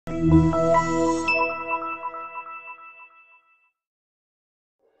You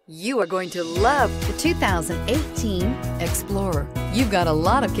are going to love the 2018 Explorer. You've got a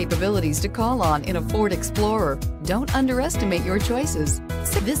lot of capabilities to call on in a Ford Explorer. Don't underestimate your choices.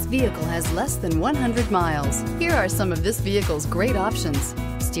 This vehicle has less than 100 miles. Here are some of this vehicle's great options: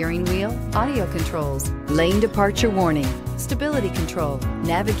 steering wheel audio controls, lane departure warning, stability control,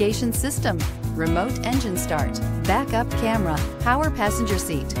 navigation system, remote engine start, backup camera, power passenger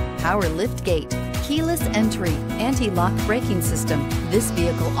seat, power lift gate, keyless entry, anti-lock braking system. This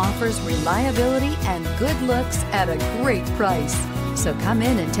vehicle offers reliability and good looks at a great price. So come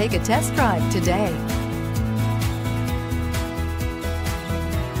in and take a test drive today.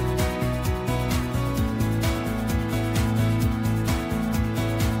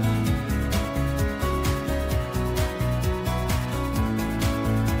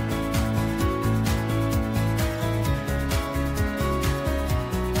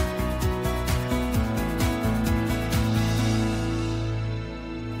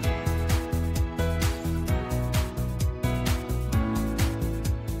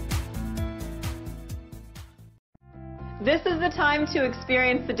 This is the time to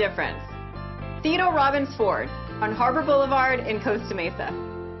experience the difference. Theodore Robins Ford on Harbor Boulevard in Costa Mesa.